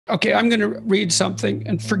Okay, I'm going to read something,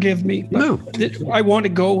 and forgive me, but No. I want to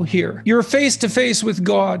go here. You're face to face with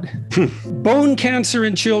God. Bone cancer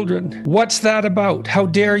in children. What's that about? How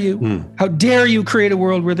dare you? How dare you create a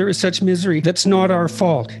world where there is such misery? That's not our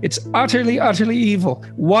fault. It's utterly, utterly evil.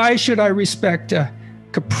 Why should I respect a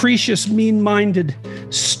capricious, mean-minded,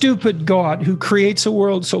 stupid God who creates a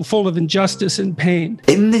world so full of injustice and pain?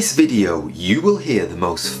 In this video, you will hear the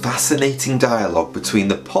most fascinating dialogue between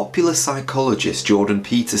the popular psychologist Jordan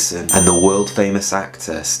Peterson and the world-famous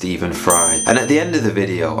actor Stephen Fry. And at the end of the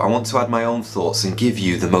video, I want to add my own thoughts and give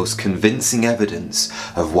you the most convincing evidence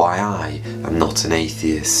of why I am not an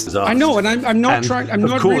atheist. I know, and I'm not trying. I'm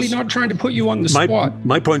not really not trying to put you on the spot.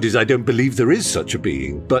 My point is, I don't believe there is such a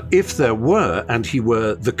being. But if there were, and he were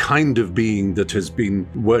the kind of being that has been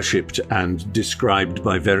worshipped and described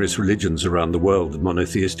by various religions around the world,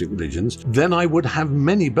 monotheistic religions, then I would have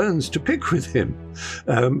many bones to pick with him.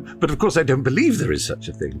 But of course, I don't believe there is such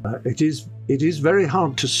a thing. It is very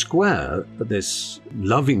hard to square this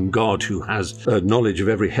loving God who has knowledge of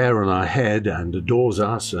every hair on our head and adores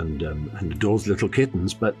us and adores little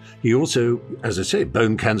kittens. But he also, as I say,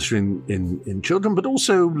 bone cancer in children, but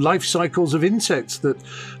also life cycles of insects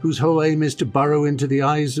whose whole aim is to burrow into the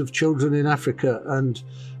eyes of children in Africa and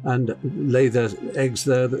lay their eggs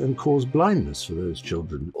there and cause blindness for those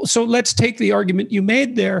children. So let's take the argument you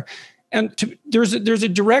made there. And there's a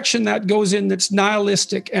direction that goes in that's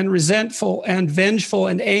nihilistic and resentful and vengeful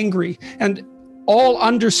and angry and all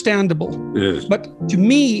understandable. Yes. But to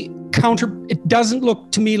me, it doesn't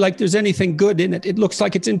look to me like there's anything good in it. It looks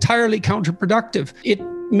like it's entirely counterproductive. It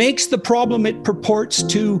makes the problem it purports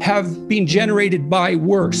to have been generated by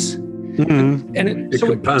worse.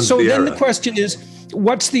 Mm-hmm. So then the question is,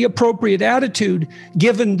 what's the appropriate attitude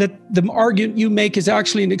given that the argument you make is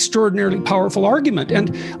actually an extraordinarily powerful argument?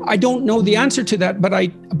 And I don't know the answer to that, but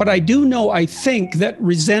I do know, I think, that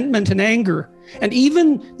resentment and anger, and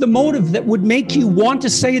even the motive that would make you want to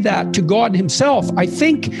say that to God himself, I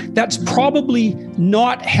think that's probably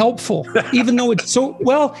not helpful, even though it's so,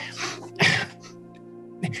 well,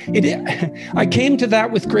 I came to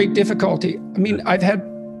that with great difficulty. I mean, I've had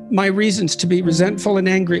my reasons to be resentful and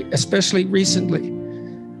angry, especially recently,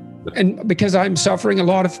 and because I'm suffering a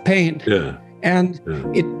lot of pain. Yeah. And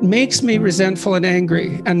it makes me resentful and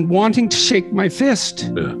angry and wanting to shake my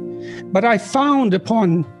fist. Yeah. But I found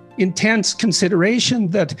upon intense consideration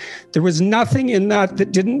that there was nothing in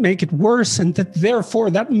that didn't make it worse, and that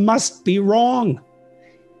therefore that must be wrong,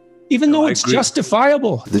 even though it's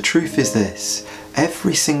justifiable. The truth is this: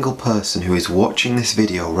 every single person who is watching this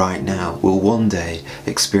video right now will one day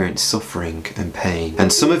experience suffering and pain.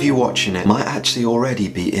 And some of you watching it might actually already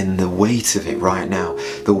be in the weight of it right now.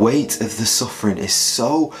 The weight of the suffering is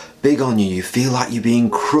so big on you, you feel like you're being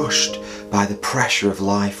crushed by the pressure of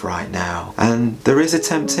life right now. And there is a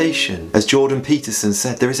temptation, as Jordan Peterson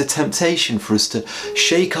said, there is a temptation for us to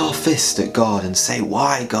shake our fist at God and say,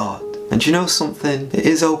 "Why, God?" And you know something? It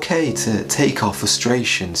is okay to take our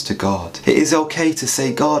frustrations to God. It is okay to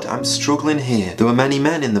say, "God, I'm struggling here." There were many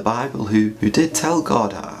men in the Bible who did tell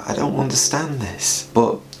God, "I don't understand this."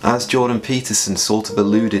 But as Jordan Peterson sort of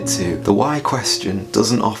alluded to, the why question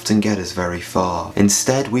doesn't often get us very far.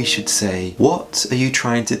 Instead, we should say, "What are you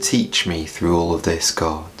trying to teach me through all of this,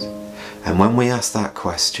 God?" And when we ask that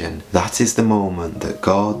question, that is the moment that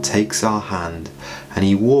God takes our hand and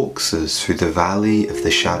he walks us through the valley of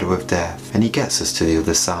the shadow of death, and he gets us to the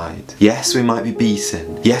other side. Yes, we might be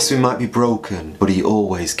beaten. Yes, we might be broken, but he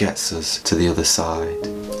always gets us to the other side.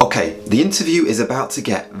 Okay, the interview is about to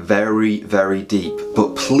get very, very deep,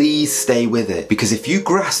 but please stay with it, because if you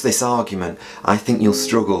grasp this argument, I think you'll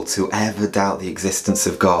struggle to ever doubt the existence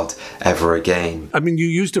of God ever again. I mean, you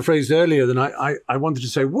used a phrase earlier, and I wanted to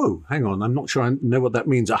say, whoa, hang on, I'm not sure I know what that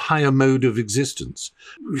means, a higher mode of existence.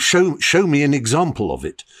 Show me an example of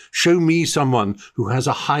it. Show me someone who has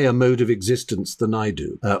a higher mode of existence than I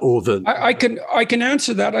do, or the... I can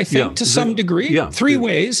answer that, I think, to some degree. Yeah, Three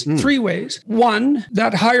ways. One,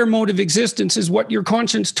 that higher mode of existence is what your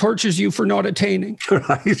conscience tortures you for not attaining.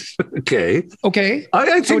 Right. Okay. Okay.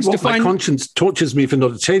 I think what my conscience tortures me for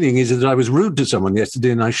not attaining is that I was rude to someone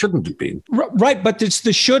yesterday and I shouldn't have been. Right, but it's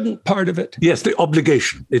the shouldn't part of it. Yes, the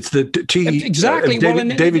obligation. It's the exactly.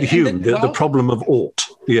 David Hume, the problem of ought.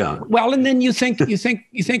 Yeah. Well, and then you think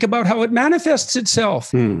about how it manifests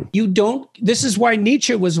itself. You don't. This is why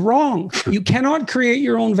Nietzsche was wrong. You cannot create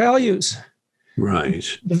your own values. Right.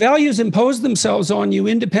 The values impose themselves on you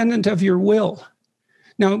independent of your will.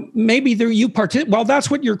 Now, maybe well,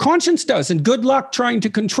 that's what your conscience does, and good luck trying to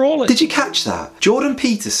control it. Did you catch that? Jordan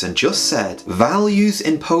Peterson just said, values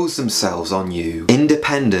impose themselves on you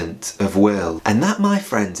independent of will. And that, my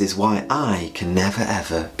friends, is why I can never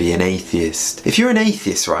ever be an atheist. If you're an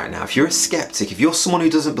atheist right now, if you're a skeptic, if you're someone who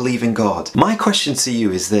doesn't believe in God, my question to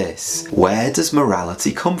you is this: where does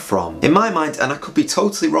morality come from? In my mind, and I could be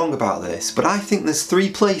totally wrong about this, but I think there's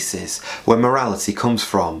three places where morality comes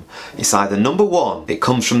from. It's either number one, it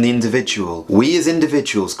comes from the individual. We as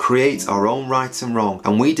individuals create our own right and wrong,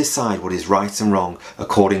 and we decide what is right and wrong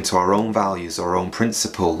according to our own values, our own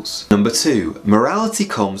principles. Number two, morality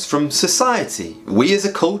comes from society. We as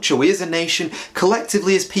a culture, we as a nation,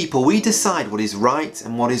 collectively as people, we decide what is right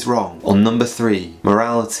and what is wrong. Or number three,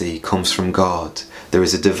 morality comes from God. There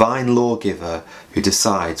is a divine lawgiver who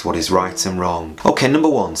decides what is right and wrong. Okay, number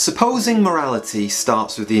one, supposing morality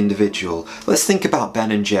starts with the individual, let's think about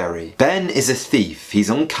Ben and Jerry. Ben is a thief, he's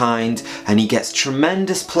unkind, and he gets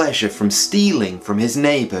tremendous pleasure from stealing from his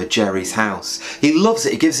neighbour Jerry's house. He loves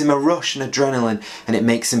it, it gives him a rush and adrenaline, and it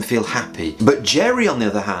makes him feel happy. But Jerry, on the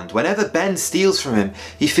other hand, whenever Ben steals from him,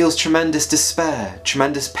 he feels tremendous despair,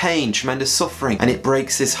 tremendous pain, tremendous suffering, and it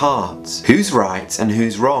breaks his heart. Who's right and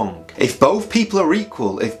who's wrong? If both people are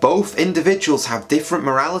equal, if both individuals have different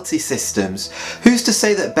morality systems, who's to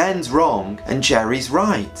say that Ben's wrong and Jerry's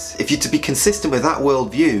right? If you're to be consistent with that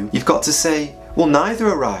worldview, you've got to say, well, neither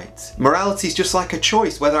are right. Morality is just like a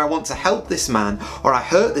choice, whether I want to help this man or I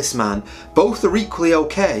hurt this man. Both are equally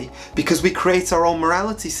okay because we create our own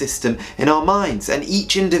morality system in our minds, and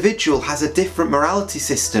each individual has a different morality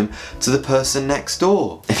system to the person next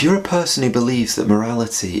door. If you're a person who believes that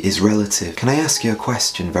morality is relative, can I ask you a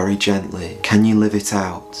question very gently? Can you live it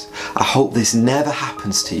out? I hope this never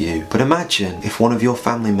happens to you, but imagine if one of your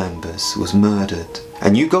family members was murdered.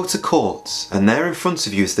 And you go to court, and there in front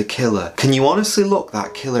of you is the killer. Can you honestly look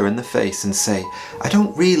that killer in the face and say, I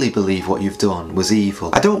don't really believe what you've done was evil.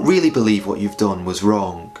 I don't really believe what you've done was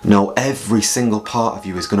wrong. No, every single part of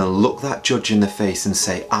you is going to look that judge in the face and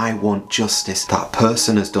say, I want justice. That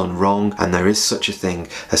person has done wrong, and there is such a thing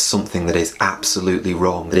as something that is absolutely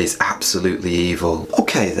wrong, that is absolutely evil.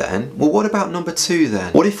 Okay then, well, what about number two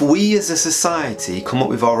then? What if we as a society come up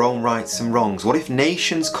with our own rights and wrongs? What if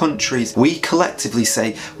nations, countries, we collectively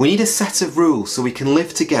say, we need a set of rules so we can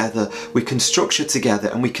live together, we can structure together,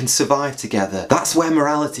 and we can survive together? That's where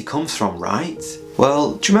morality comes from, right?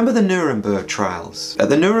 Well, do you remember the Nuremberg trials? At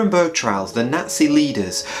the Nuremberg trials, the Nazi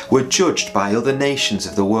leaders were judged by other nations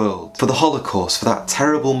of the world for the Holocaust, for that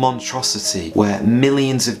terrible monstrosity where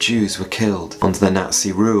millions of Jews were killed under the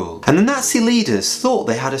Nazi rule. And the Nazi leaders thought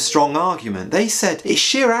they had a strong argument. They said, it's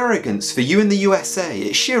sheer arrogance for you in the USA,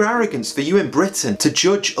 it's sheer arrogance for you in Britain to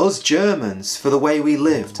judge us Germans for the way we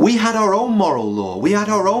lived. We had our own moral law, we had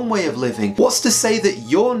our own way of living. What's to say that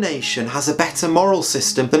your nation has a better moral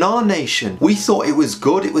system than our nation? We thought it was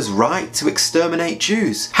good, it was right to exterminate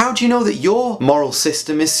Jews. How do you know that your moral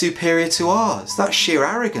system is superior to ours? That's sheer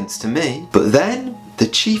arrogance to me. But then the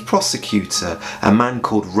chief prosecutor, a man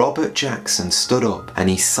called Robert Jackson, stood up and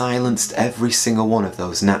he silenced every single one of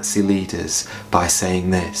those Nazi leaders by saying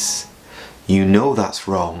this: you know that's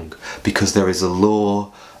wrong because there is a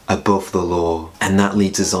law above the law. And that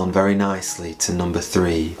leads us on very nicely to number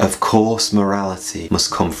three. Of course, morality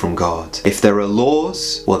must come from God. If there are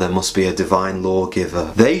laws, well, there must be a divine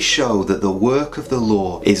lawgiver. They show that the work of the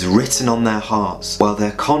law is written on their hearts, while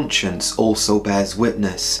their conscience also bears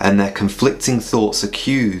witness, and their conflicting thoughts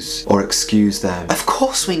accuse or excuse them. Of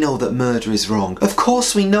course we know that murder is wrong. Of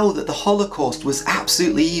course we know that the Holocaust was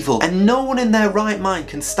absolutely evil, and no one in their right mind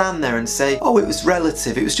can stand there and say, oh, it was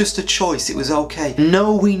relative, it was just a choice, it was okay.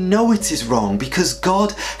 No, we know it is wrong because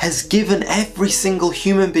God has given every single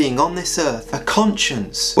human being on this earth a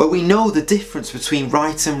conscience where we know the difference between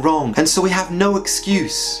right and wrong, and so we have no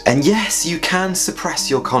excuse. And yes, you can suppress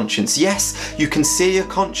your conscience. Yes, you can sear your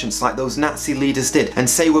conscience like those Nazi leaders did and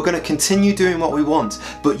say we're going to continue doing what we want,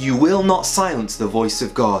 but you will not silence the voice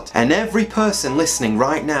of God. And every person listening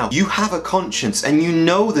right now, you have a conscience and you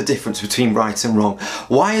know the difference between right and wrong.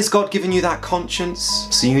 Why has God given you that conscience?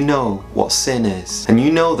 So you know what sin is, and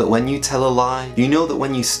you know that when you tell a lie, you know that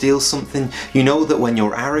when you steal something, you know that when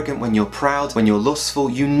you're arrogant, when you're proud, when you're lustful,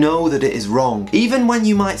 you know that it is wrong. Even when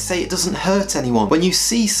you might say it doesn't hurt anyone, when you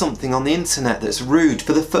see something on the internet that's rude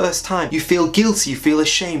for the first time, you feel guilty, you feel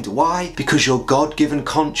ashamed. Why? Because your God-given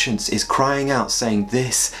conscience is crying out saying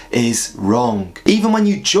this is wrong. Even when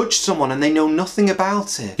you judge someone and they know nothing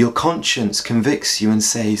about it, your conscience convicts you and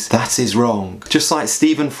says that is wrong. Just like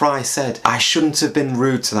Stephen Fry said, I shouldn't have been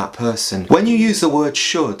rude to that person. When you use the word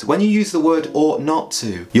should, when you use the word ought not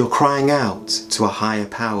to, you're crying out to a higher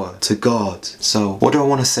power, to God. So what do I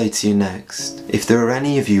want to say to you next? If there are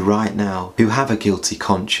any of you right now who have a guilty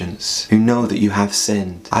conscience, who know that you have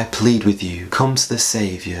sinned, I plead with you, come to the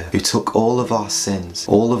Saviour who took all of our sins,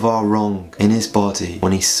 all of our wrong in his body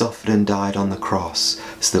when he suffered and died on the cross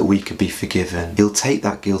so that we could be forgiven. He'll take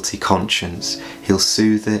that guilty conscience, he'll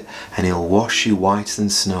soothe it, and he'll wash you whiter than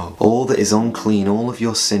snow. All that is unclean, all of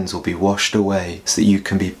your sins will be washed away so that you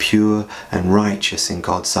can be pure and righteous in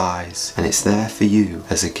God's eyes, and it's there for you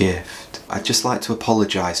as a gift. I'd just like to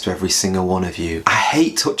apologise to every single one of you. I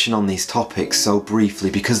hate touching on these topics so briefly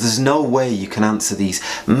because there's no way you can answer these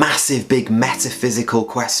massive big metaphysical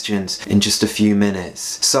questions in just a few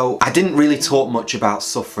minutes. So I didn't really talk much about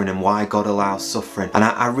suffering and why God allows suffering, and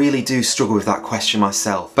I really do struggle with that question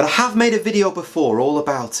myself. But I have made a video before all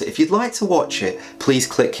about it. If you'd like to watch it, please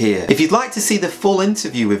click here. If you'd like to see the full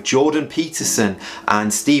interview with Jordan Peterson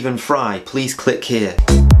and Stephen Fry, please click here.